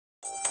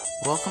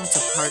Welcome to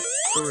part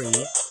 3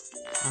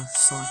 of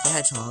Sonic the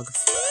Hedgehog.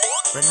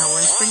 Right now we're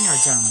in Springyard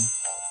Zone.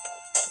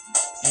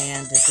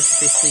 And this is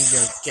basically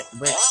your get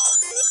rich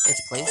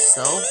its place,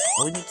 so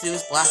all we need to do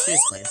is blast through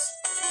this place.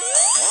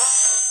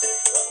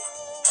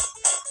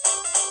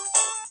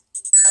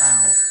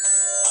 Wow.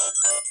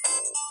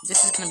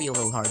 This is gonna be a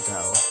little hard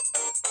though.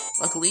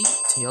 Luckily,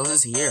 Tails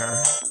is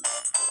here.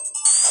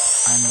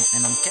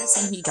 And I'm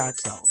guessing he got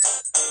killed.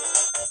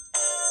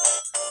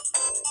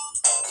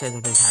 Because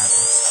of his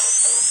habits.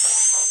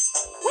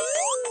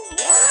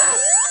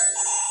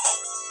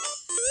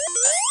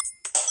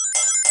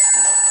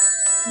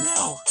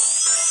 No!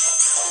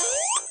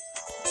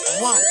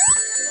 Whoa!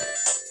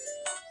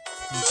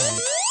 Okay.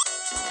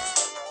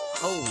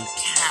 Holy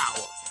cow!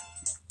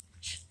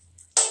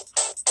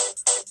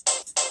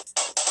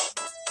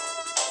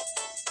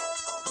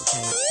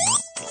 Okay, no,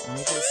 wait, let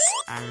me just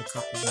add a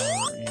couple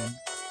more in.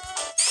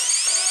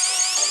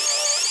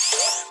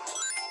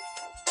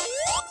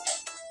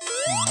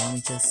 Let me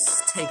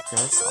just take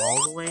this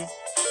all the way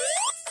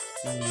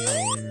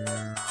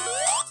here.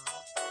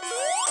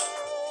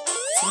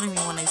 See what I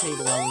mean when I say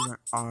the levels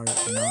are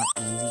not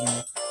easy in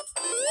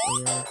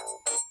here?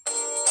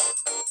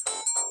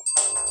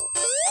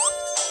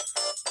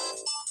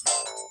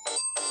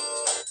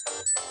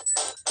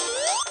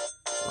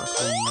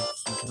 Luckily,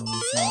 you can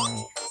only see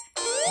my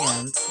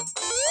hands.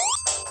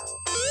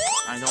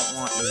 I don't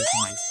want you to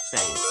see my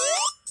face.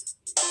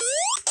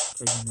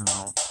 Because, you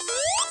know,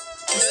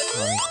 it's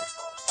hard.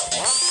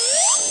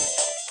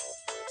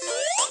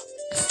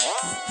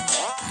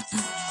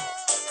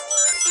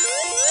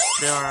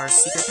 There are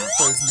secret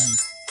pathways in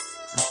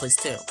this place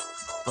too,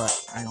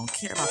 but I don't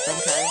care about them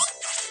because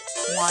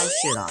why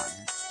should I?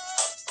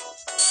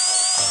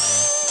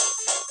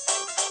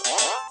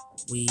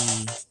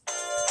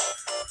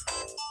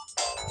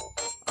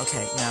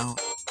 Okay, now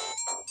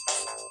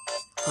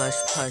push,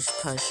 push,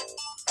 push.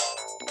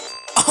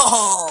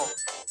 Oh,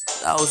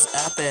 that was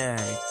epic.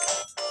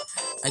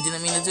 I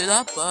didn't mean to do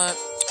that, but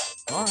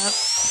alright,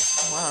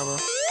 whatever.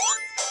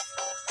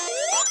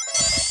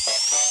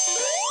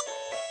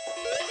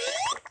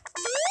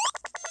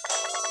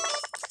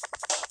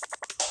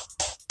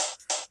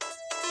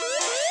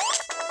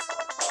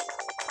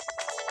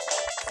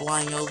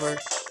 Flying over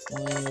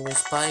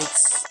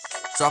spikes.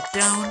 Drop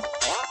down.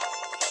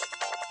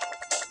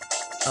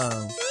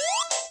 Oh.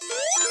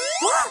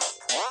 What?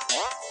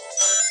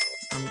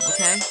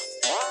 Okay.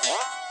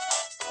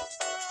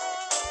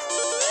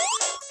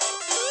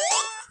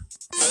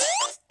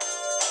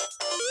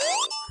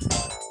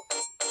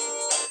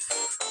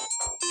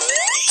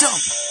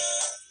 Jump!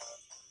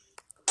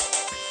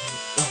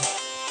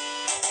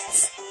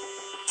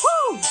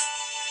 Woo!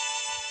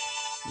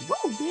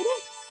 Woo, baby!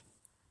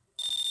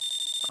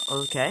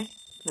 Okay,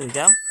 there we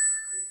go.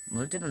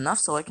 We did enough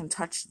so I can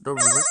touch the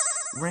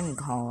ring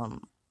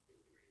column.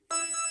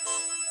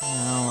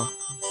 Now,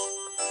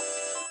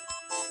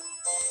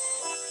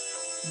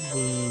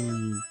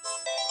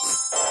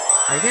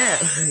 I did it.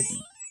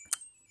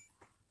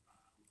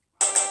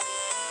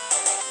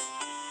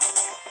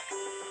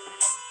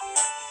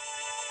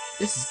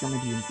 This is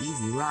gonna be an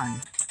easy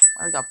run.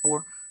 I got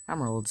 4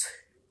 emeralds.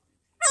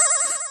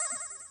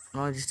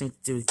 All I just need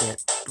to do is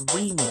get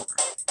 3 more.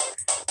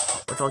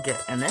 Which I'll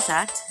get in this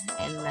act,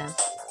 and then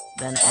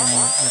in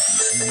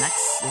the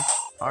next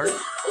part,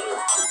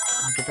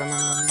 I'll get them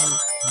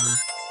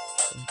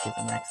get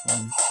the next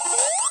one.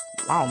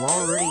 Wow, I'm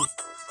already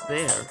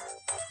there.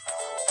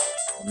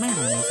 Man,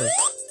 I slip.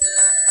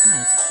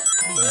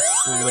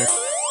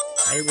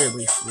 I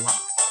really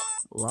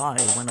lie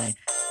when I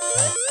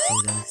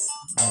do this.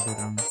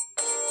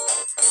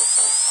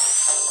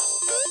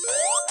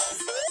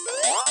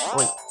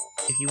 Wait,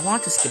 if you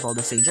want to skip all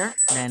the stager,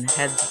 then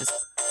head to this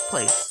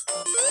place.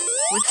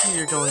 Which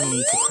you're going to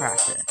need to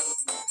practice.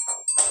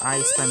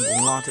 I spend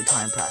a lot of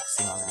time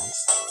practicing on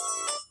this.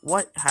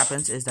 What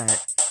happens is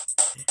that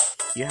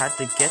you have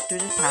to get through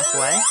this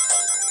pathway,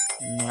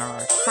 and there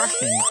are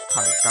crushing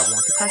parts that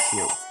want to crush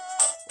you.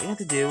 What you have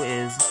to do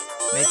is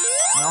they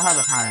all have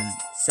a pattern.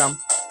 Some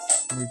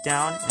move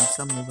down and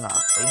some move up.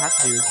 What you have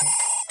to do is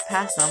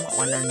pass them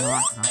when they're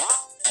not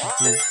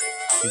to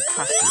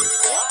crush you.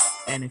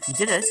 And if you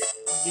did it,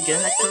 you get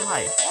an extra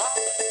life.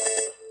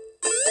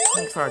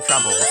 Thanks for our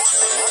troubles.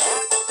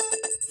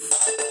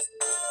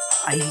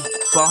 I hate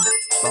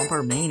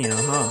bumper mania,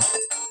 huh?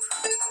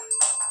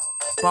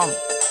 Bumper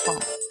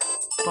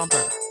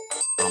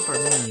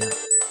mania.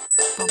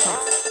 Bumper.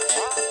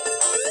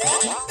 I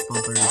hate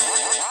bumpers.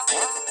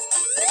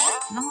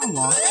 You know how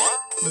long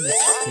this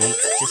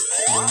takes just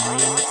trying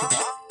to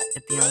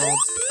get the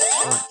emeralds?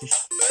 Or just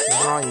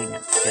trying to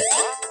get...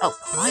 Oh,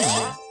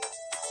 finally.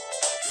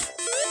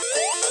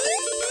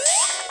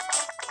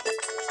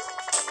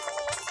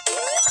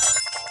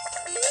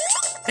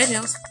 Hey,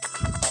 Tails.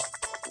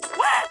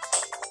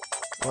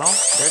 Well,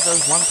 there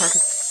goes one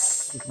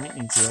perfect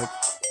lightning joke.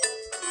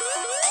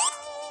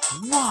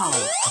 Wow!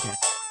 Okay,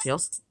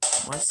 Tails,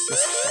 let's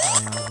just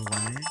fly out of the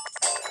way.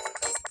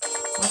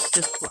 Let's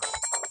just fly.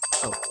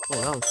 Oh,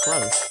 that was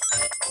close.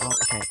 Oh,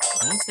 okay.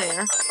 Almost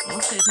there.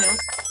 Almost there,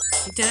 Tails.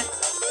 You did it.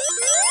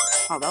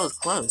 Oh, that was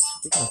close.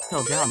 We could have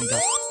fell down and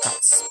got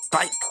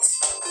spiked.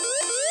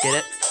 Get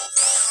it?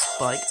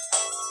 Spiked.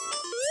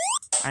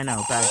 I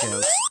know, bad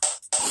jokes.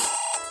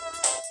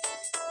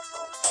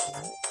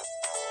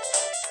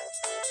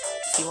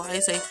 See why I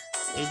say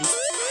this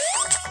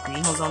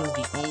Green Hill Zone is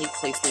the only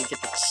place where you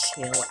get to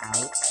chill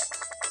out?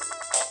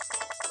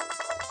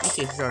 These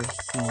cases are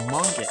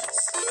humongous.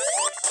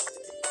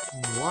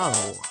 Whoa,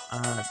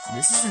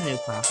 this is a new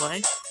pathway.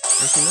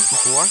 Never seen this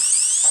before.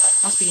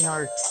 Must be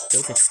another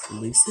joke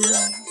exclusive?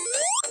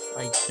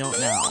 I don't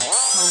know.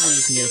 Probably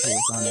you can get a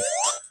paper Sonic.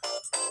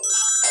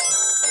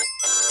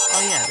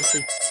 Oh yeah, this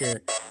leads to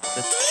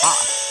the top.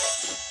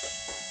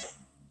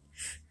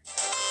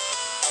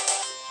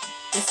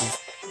 This is,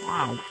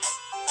 wow.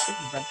 This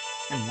is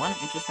and one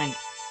interesting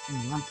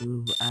and one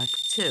through Act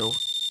 2.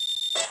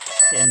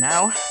 Okay, and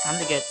now, time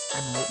to get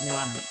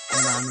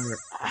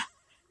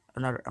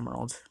another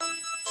emerald.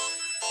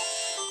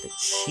 The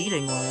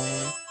cheating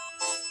way.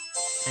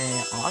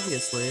 And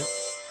obviously,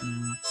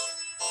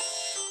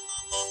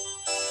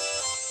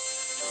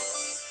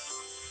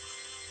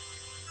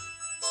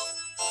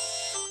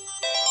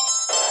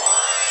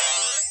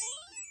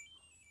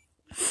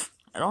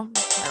 I don't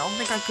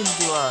think I can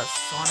do a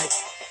Sonic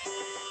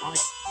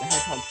the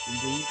Hedgehog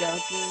 3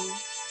 go-through.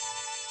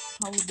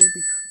 Probably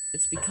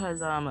it's because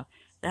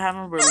they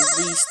haven't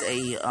released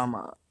a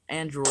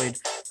Android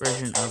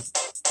version of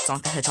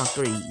Sonic the Hedgehog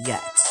 3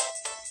 yet.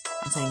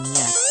 I'm saying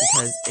yet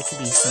because it could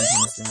be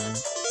sometime soon.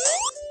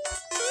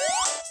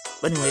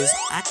 But anyways,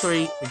 Act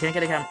 3, we can't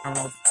get a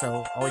emerald,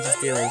 so all we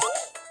just do is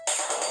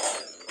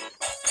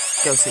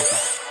go see it.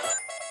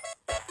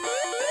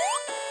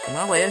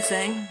 My way of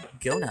saying,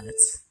 go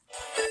nuts.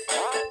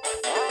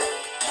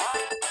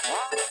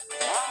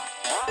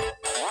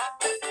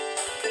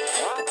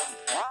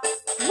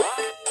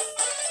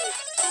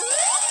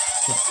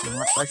 Okay, you know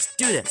what? Let's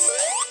do this.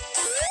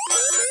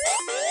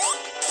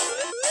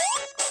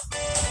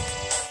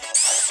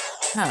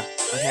 Huh,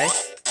 okay.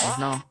 There's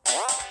no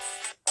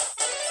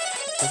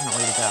different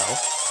way to go.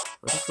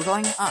 We're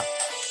going up.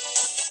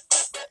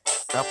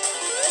 Up.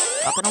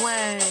 Up and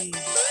away.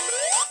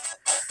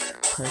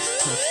 Push,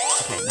 push.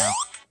 Okay, now.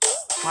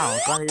 Wow, I'm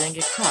glad I didn't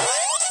get crushed.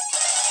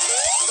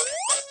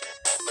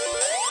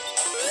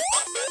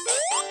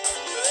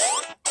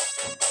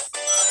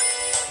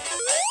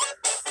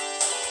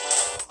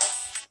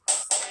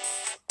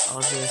 I'll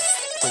just...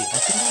 Wait, I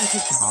think I'm gonna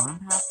take the bottom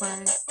halfway?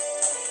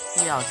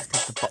 Yeah, I'll just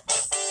take the bottom.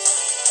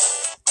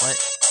 What?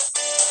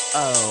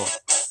 Oh.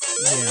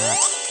 Yeah.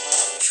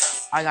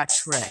 I got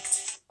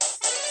tricked.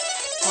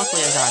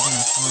 Luckily, I got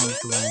enough room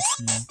to last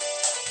me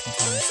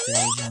entire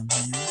stage on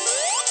here.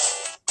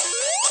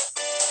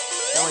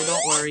 That way,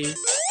 don't worry.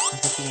 I'll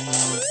get you in the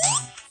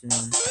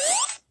soon.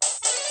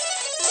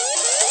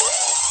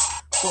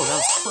 Whoa, that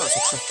was close. I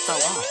just fell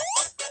off.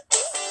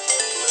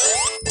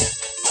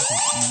 Okay,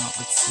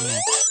 let's see.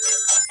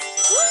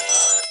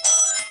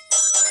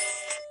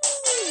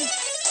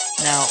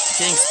 Now,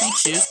 getting speed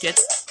shoes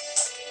gets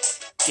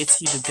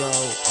you to go,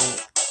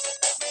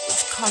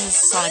 which causes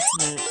Sonic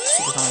to move,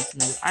 Super Sonic to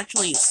move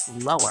actually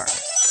slower.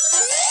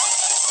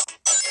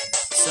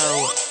 So,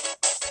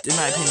 in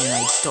my opinion,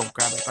 I don't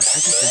grab it, but I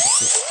just did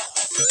this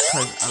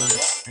because I was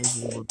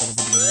a little bit of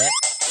an idiot.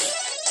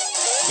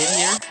 Get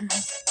here.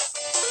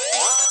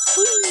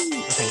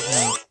 Whee! Okay,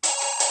 now.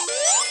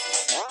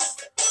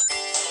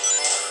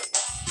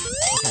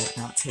 Okay,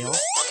 now tail.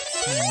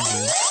 What am I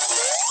gonna do?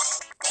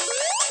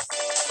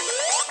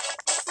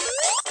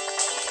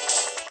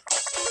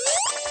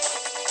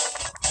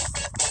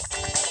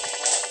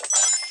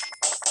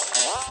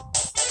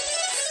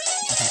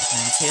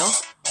 Tails,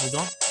 we're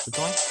going,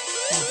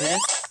 can we do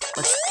this?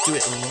 Let's do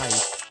it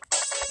right.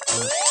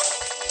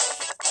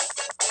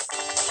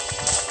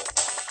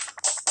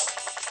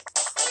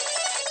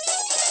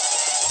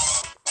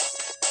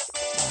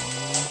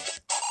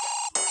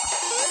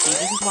 See,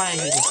 this is why I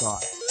hate this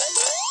boss.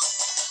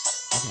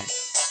 Okay.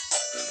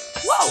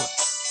 Whoa!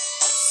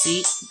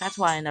 See, that's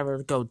why I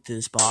never go to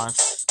this boss.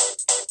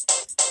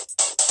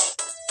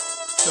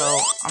 So,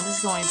 I'm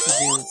just going to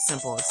do the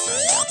simplest thing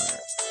ever.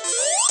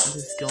 I'm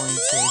just going to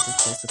just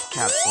place a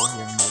capsule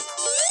here and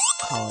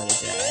call it a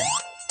day.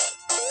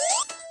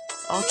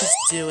 I'll just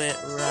do it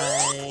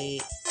right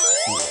here.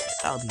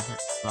 That'll be the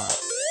spot.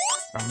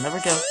 I'll never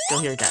go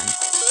here again.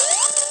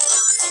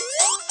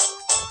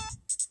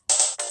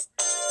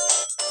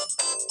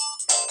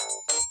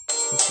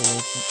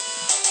 Okay.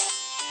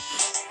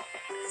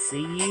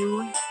 See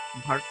you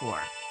in part 4.